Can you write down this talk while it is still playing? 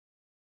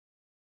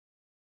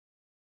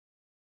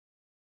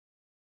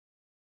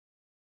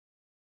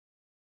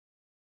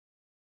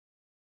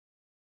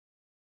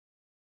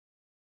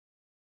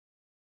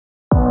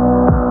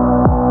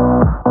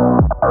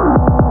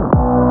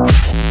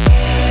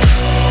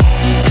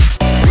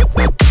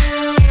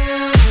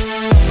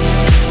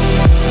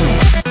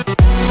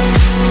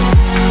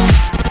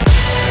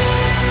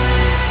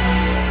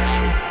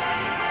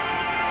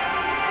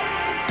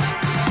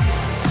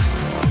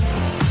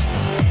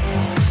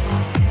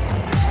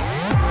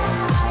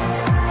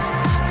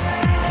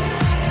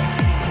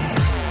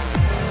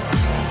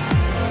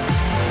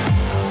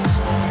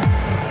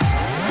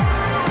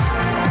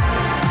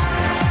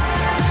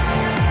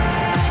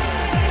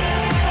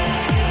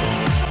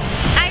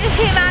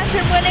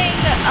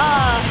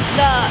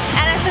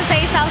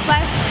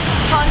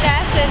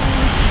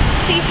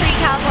C Street,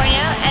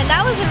 California, and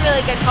that was a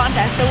really good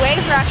contest. The waves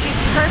were actually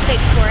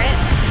perfect for it.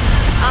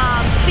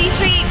 C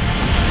Street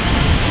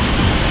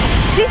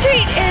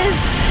is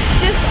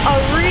just a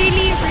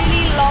really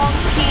long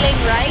peeling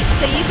right,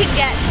 so you can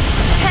get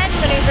 10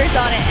 maneuvers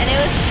on it, and it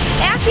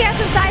actually had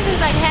some sizes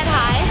like head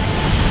high,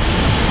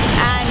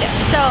 and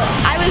so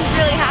I was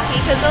really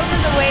happy because those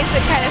are the waves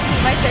that kind of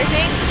suit my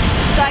surfing,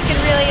 so I could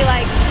really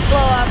like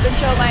blow up and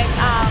show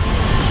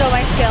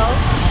my skills.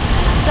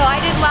 So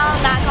I did well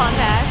in that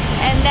contest,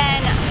 and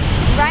then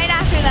right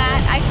after that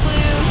I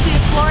flew to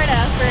Florida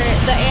for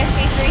the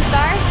ASB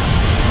 3-star.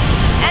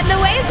 And the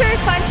waves were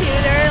fun too.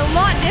 They were a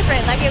lot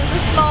different. Like, it was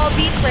a small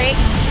beach break,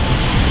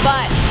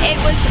 but it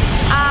was,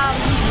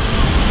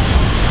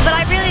 but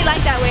I really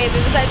liked that wave.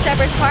 It was at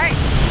Shepherd's Park,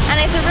 and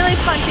it's a really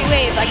punchy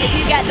wave. Like, if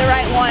you get the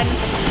right ones,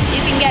 you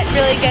can get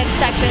really good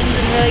sections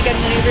and really good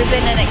maneuvers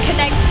in, and it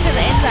connects to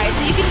the inside,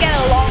 so you can get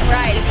a long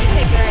ride if you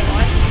pick the right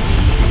ones.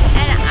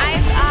 And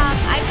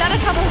I've done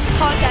a couple of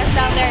contests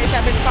down there at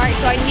Shepherd's Park,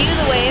 so I knew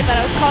the wave,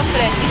 and I was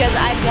confident because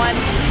I'd won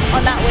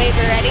on that wave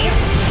already.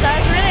 So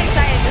I was really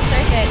excited to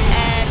surf it,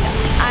 and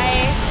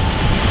I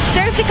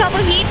surfed a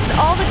couple heats.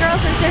 All the girls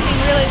were surfing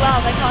really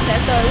well in the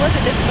contest, so it was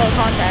a difficult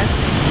contest.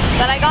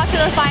 But I got to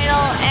the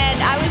final, and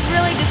I was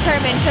really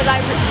determined because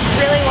I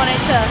really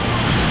wanted to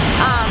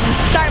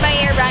start my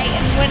year right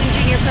and win a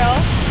junior pro.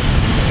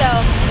 So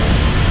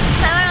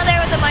I went out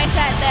there with the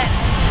mindset that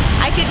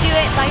I could do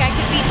it, like I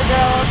could beat the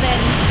girls,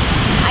 and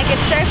I could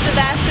surf the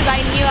best because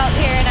I knew out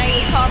here and I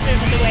was confident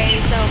with the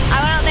waves. So I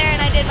went out there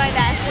and I did my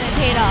best, and it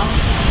paid off.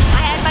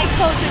 I had my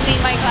coach with me,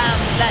 Mike Lamb,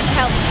 that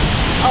helped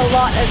a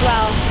lot as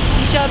well.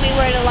 He showed me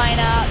where to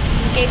line up,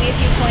 gave me a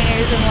few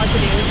pointers on what to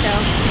do, so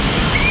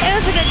it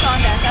was a good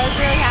contest. I was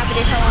really happy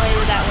to come away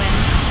with that win.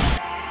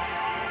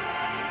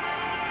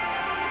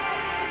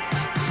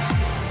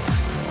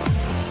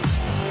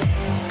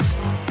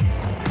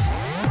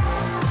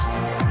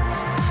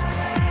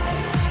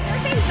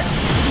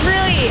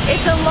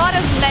 It's a lot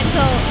of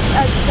mental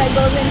that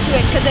goes into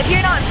it, because if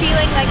you're not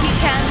feeling like you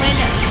can win,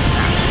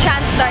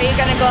 chances are you're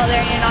going to go out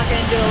there and you're not going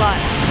to do a lot.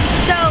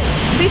 So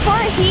before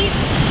a heat,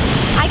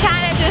 I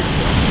kind of just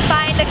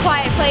find a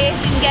quiet place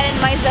and get in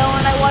my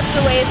zone. I watch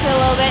the waves for a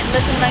little bit and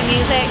listen to my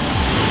music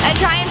and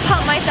try and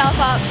pump myself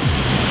up.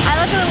 I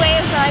look at the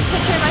waves and I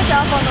picture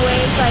myself on the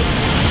waves, like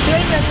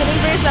doing the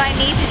maneuvers that I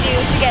need to do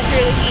to get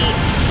through the heat,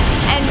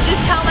 and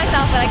just tell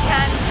myself that I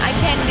can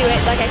do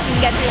it. Like, I can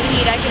get through the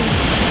heat, I can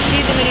do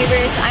the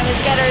maneuvers. I'm as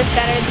good or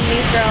better than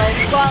these girls.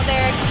 Go out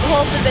there,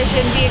 hold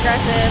position, be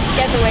aggressive,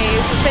 get the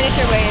waves, finish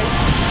your waves.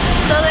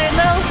 So they're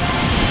little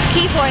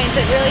key points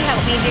that really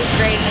help me do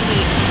great in the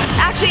heat.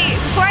 Actually,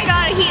 before I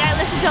got out of heat, I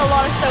listened to a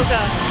lot of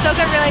soca.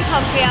 Soca really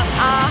pumps me up.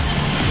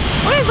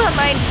 What is on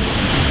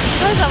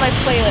my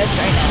playlist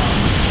right now?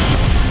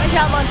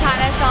 Michelle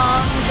Montana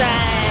songs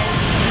and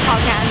Paul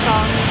Can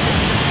songs.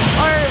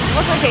 Or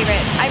what's my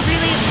favorite?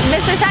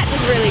 Mr. Fat was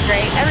really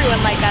great.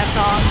 Everyone liked that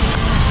song.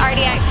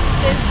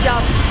 RDX's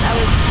Jump, that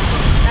was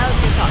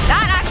a good song.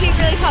 That actually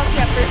really pumps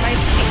me up for my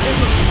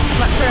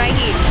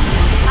heat.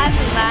 Aside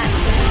from that,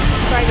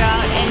 before I go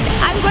out, and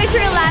I'm going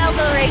through a Lana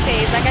Del Rey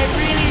phase. Like, I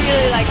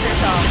really like her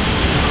songs,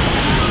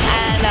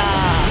 and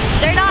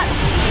they're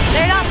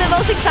not the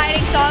most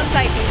exciting songs.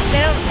 Like, they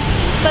don't,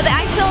 but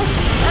I don't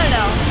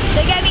know.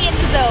 They get me in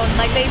the zone.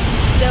 Like, they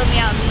build me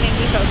out and make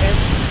me focus.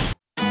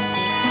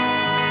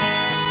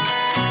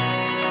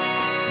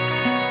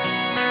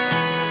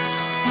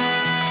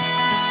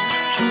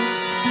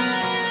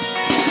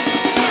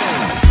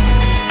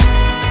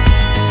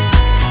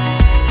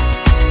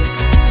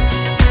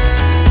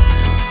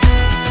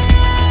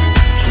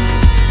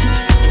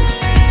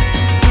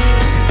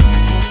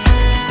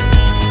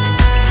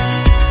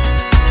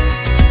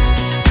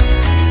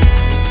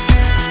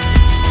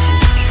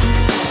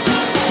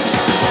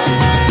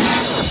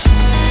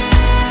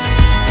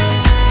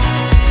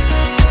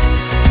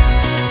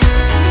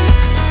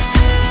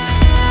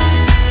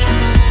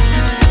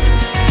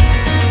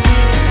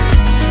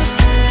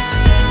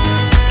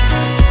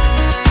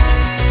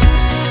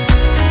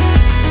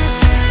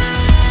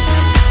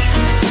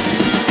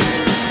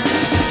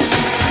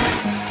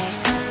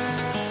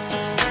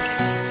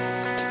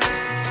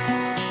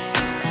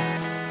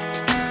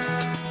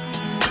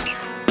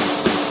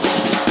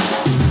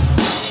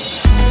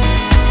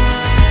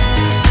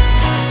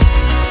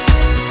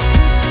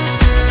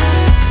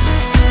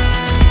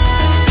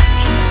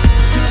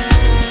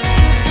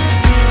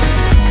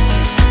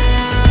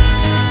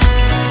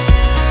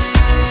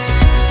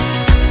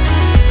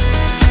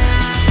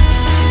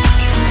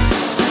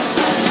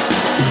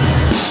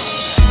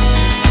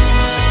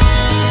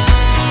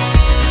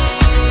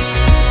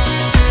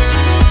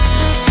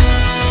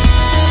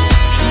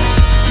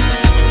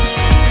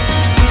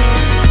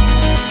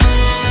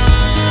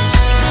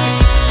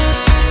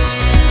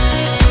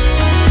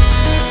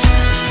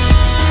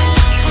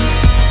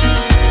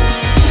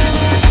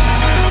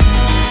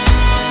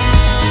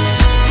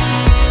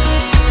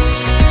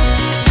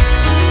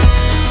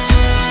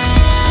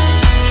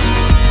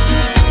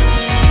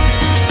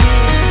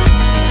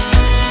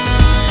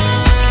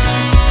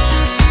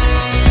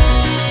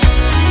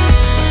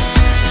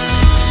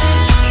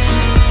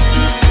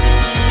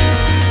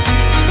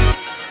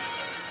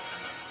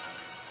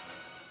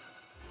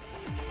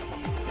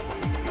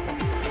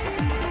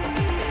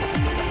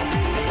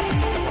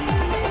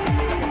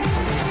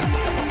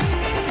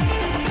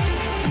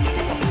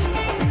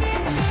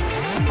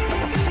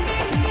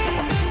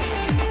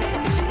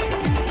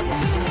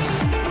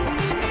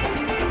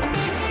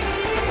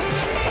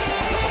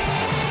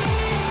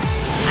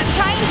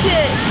 to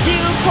do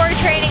core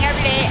training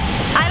every day.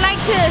 I like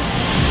to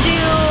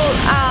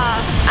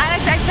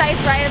exercise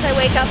right as I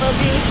wake up. I'll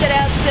do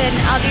sit-ups and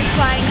I'll do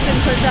planks and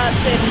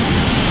push-ups and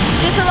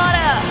just a lot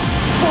of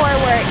core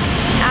work.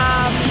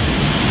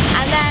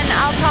 And then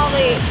I'll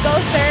probably go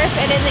surf,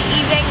 and in the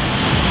evening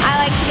I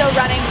like to go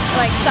running,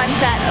 like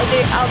sunset.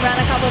 I'll run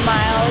a couple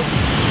miles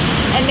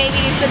and maybe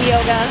do some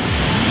yoga.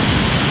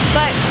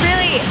 But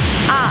really,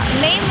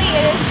 mainly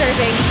it is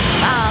surfing.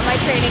 My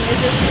training is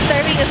just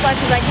surfing as much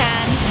as I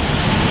can,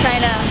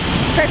 trying to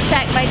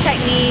perfect my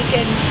technique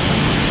and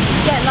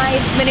get my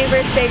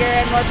maneuvers bigger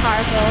and more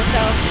powerful.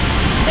 So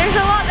there's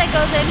a lot that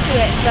goes into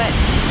it, but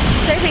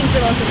surfing's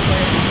the most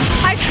important.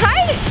 I try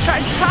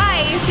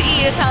to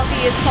eat as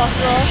healthy as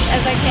possible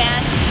as I can.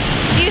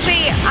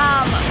 Usually,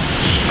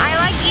 I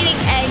like eating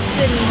eggs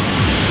and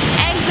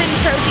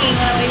protein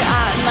when I wake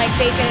up, and like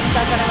bacon and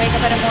stuff when I wake up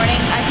in the morning.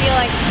 I feel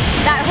like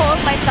that holds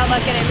my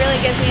stomach and it really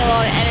gives me a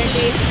lot of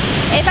energy.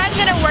 If I'm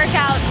gonna work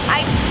out,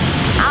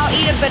 I'll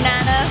eat a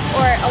banana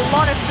or a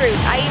lot of fruit.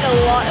 I eat a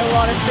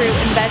lot of fruit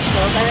and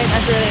vegetables. I think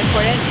that's really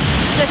important.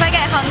 So if I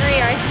get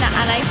hungry or I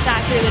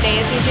snack through the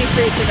day, it's usually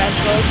fruits or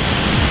vegetables.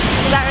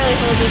 So that really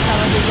holds your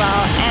stomach as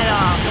well. And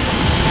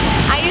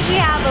I usually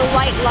have a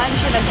light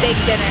lunch and a big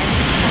dinner.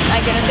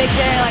 Like in a big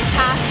dinner, like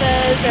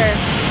pastas or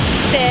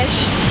fish,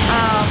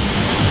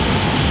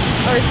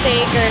 or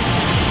steak or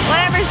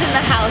whatever's in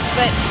the house.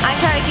 But I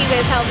try to keep it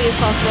as healthy as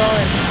possible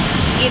and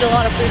eat a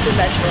lot of fruits and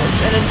vegetables,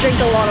 and then drink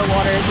a lot of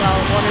water as well.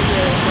 Water's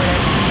really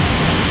important.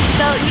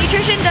 So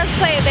nutrition does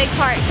play a big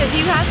part, because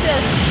you have to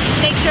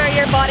make sure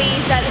your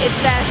body's at its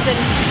best and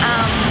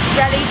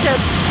ready to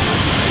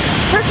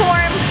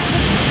perform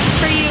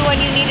for you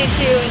when you need it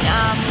to in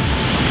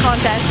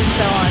contests and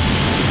so on.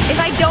 If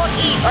I don't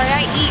eat, or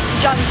I eat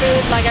junk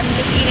food, like I'm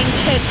just eating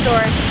chips,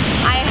 or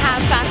I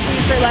have fast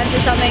food for lunch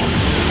or something,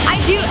 I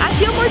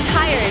feel more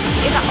tired.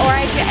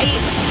 I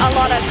eat a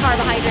lot of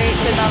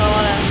carbohydrates and not a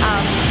lot of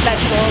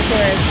vegetables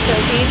or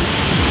protein.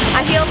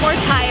 I feel more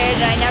tired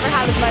and I never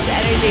have as much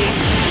energy.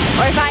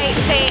 Or if I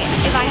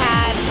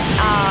had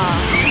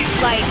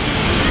like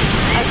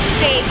a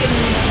steak and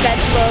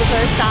vegetables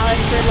or a salad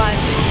for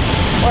lunch,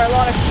 or a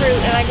lot of fruit,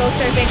 and I go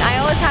surfing,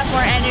 I always have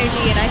more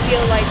energy and I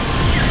feel like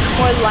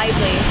more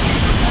lively.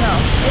 I don't know,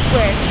 it's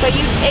weird, but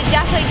it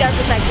definitely does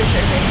affect your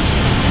surfing.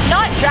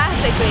 Not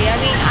drastically. I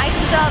mean, I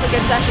can still have a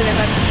good session if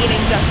I'm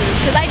eating junk food,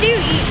 because I do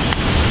eat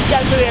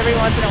junk food every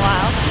once in a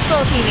while.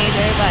 Still a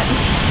teenager, but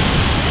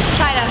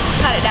try to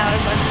cut it down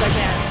as much as I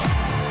can.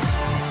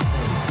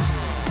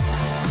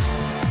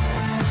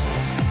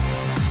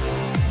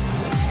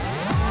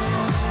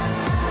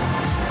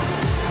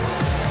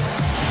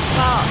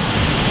 Well,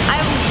 I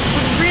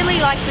would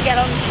really like to get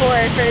on tour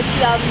for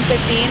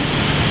 2015.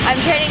 I'm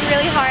training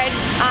really hard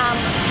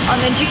on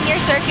the junior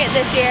circuit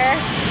this year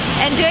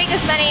and doing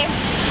as many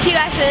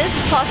QSs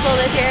as possible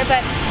this year,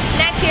 but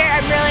next year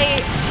I'm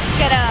really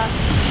gonna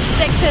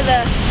stick to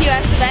the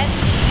QS events,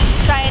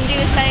 try and do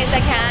as many as I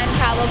can,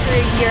 travel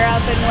through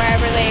Europe and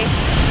wherever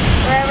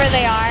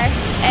they are,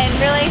 and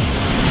really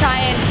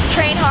try and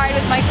train hard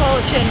with my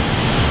coach and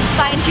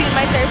fine-tune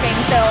my surfing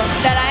so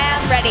that I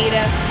am ready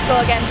to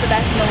go against the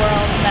best in the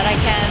world and that I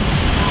can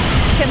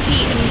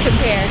compete and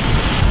compare.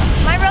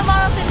 My role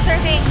models in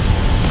surfing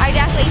are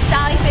definitely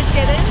Sally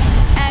Fitzgibbons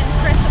and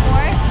Chris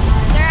Moore.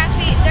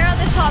 They're on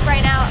the top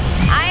right now.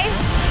 I've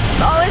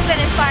always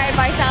been inspired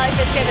by Sally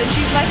Fitzgibbons.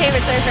 She's my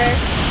favorite surfer,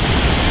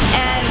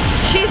 and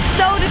she's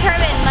so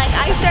determined. Like,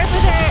 I surfed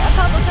with her a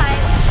couple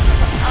times.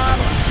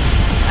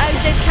 I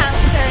did camps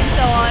with her and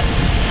so on,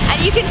 and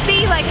you can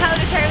see like how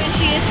determined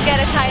she is to get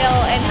a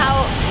title and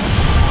how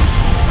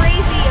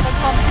crazy of a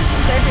competition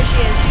surfer she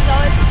is. She's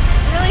always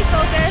really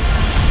focused,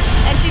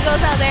 and she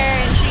goes out there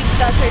and she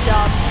does her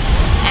job.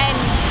 And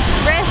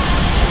Chris,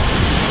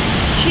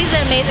 she's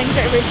an amazing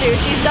surfer too.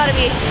 She's got to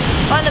be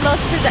one of the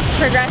most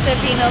progressive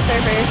female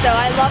surfers, so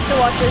I love to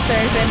watch her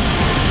surf, and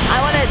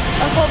I want to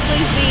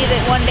hopefully see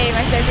that one day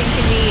my surfing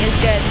can be as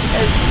good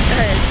as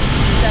hers.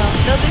 So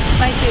those are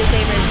my two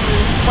favorites,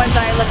 the ones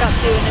that I look up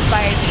to and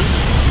inspire me.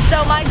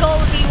 So my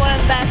goal would be one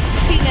of the best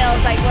females,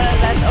 like one of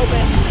the best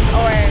open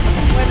or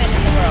women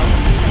in the world.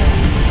 So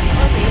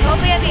we'll see.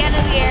 Hopefully at the end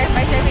of the year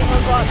my surfing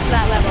will go up to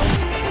that level.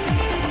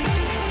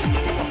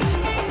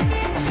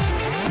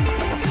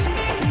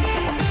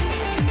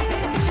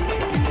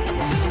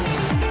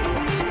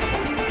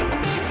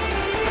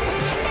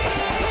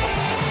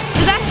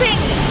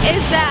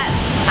 Is that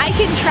I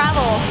can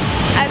travel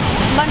as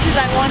much as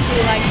I want to.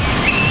 Like,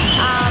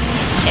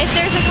 if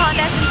there's a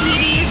contest in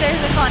PDs,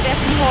 there's a contest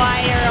in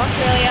Hawaii or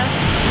Australia,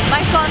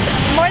 my sponsor,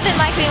 more than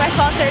likely my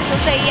sponsors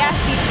will say, yes,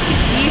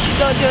 you should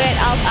go do it,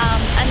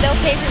 and they'll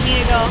pay for me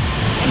to go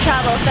and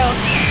travel. So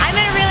I'm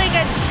in a really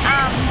good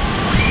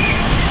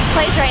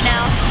place right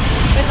now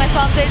with my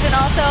sponsors, and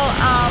also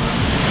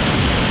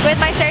with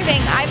my surfing.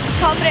 I'm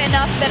confident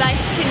enough that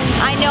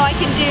I know I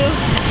can do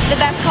the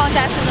best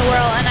contest in the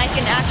world, and I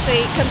can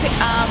actually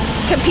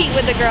compete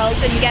with the girls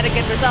and get a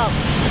good result.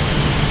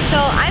 So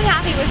I'm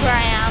happy with where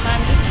I am,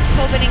 and I'm just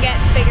hoping to get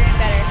bigger and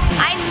better.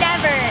 I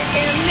never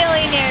in a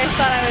million years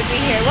thought I would be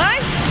here. When I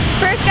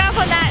first got up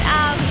on that,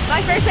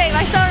 my first wave,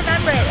 I still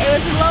remember it. It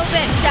was a little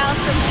bit down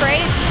from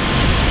freight,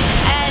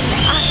 and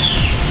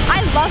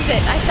I loved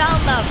it. I fell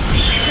in love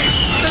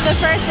from the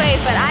first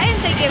wave, but I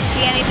didn't think it would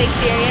be anything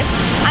serious.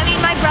 I mean,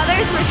 my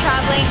brothers were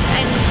traveling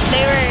and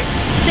they were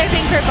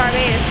surfing for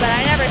Barbados, but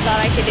I never thought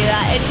I could do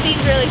that. It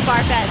seemed really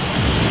far-fetched.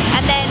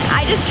 And then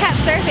I just kept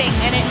surfing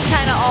and it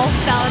kind of all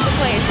fell into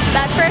place.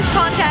 That first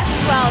contest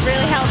as well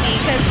really helped me,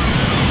 because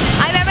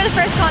I remember the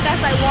first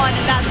contest I won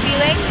and that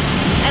feeling.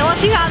 And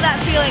once you have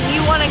that feeling, you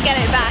want to get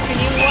it back and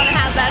you want to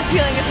have that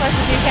feeling as much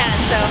as you can.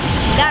 So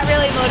that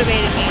really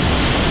motivated me.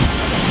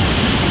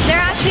 There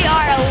actually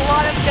are a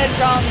lot of good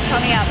ROMs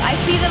coming up. I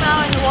see them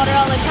out in the water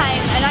all the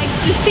time and I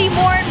just see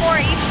more and more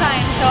each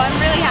time. So I'm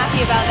really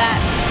happy about that.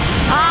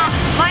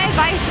 My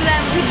advice to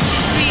them would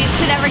just be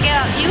to never give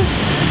up.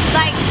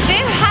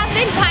 There have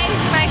been times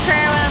in my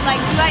career when I'm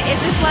like, is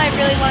this what I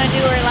really want to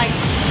do? Or like,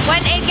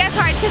 when it gets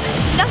hard, because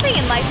nothing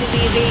in life is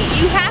easy.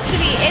 You have to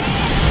be,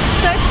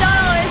 so it's not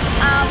always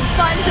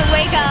fun to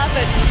wake up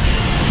at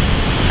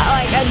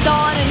at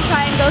dawn and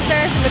try and go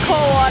surf in the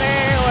cold water,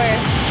 or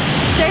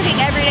surfing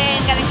every day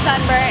and getting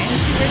sunburnt and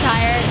super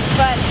tired.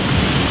 But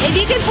if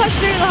you can push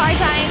through the hard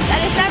times, and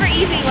it's never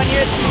easy when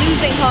you're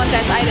losing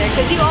contests either,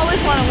 because you always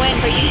want to win,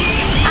 but you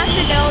have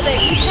to know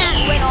that you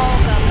can't win all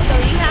of them. So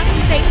you have to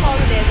stay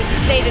positive and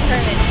stay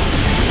determined,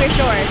 for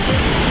sure.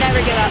 Just never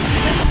give up.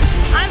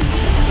 I'd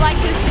like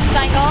to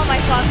thank all of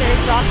my sponsors,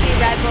 Roxy,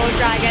 Red Bull,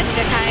 Dragon,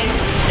 Kind.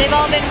 They've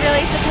all been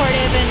really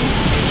supportive, and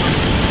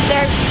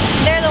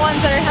they're the ones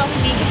that are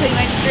helping me complete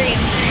my dream,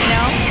 you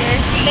know?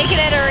 They're making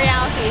it a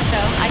reality, so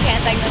I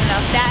can't thank them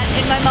enough. Dad,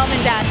 and my mom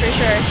and dad, for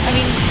sure. I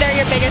mean, they're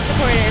your biggest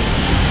supporters.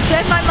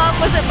 Because my mom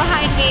wasn't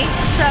behind me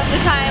from the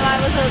time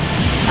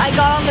I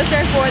got on the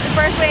surfboard. The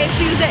first wave,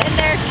 she was in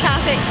there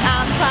clapping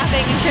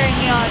and cheering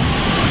me on.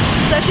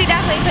 So she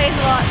definitely plays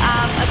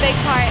a big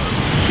part.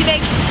 She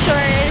makes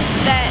sure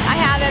that I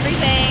have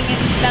everything and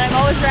that I'm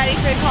always ready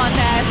for the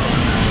contest and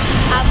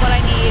have what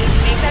I need,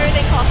 and makes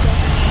everything possible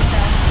for me. So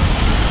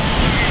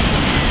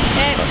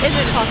it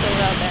isn't possible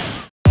without them.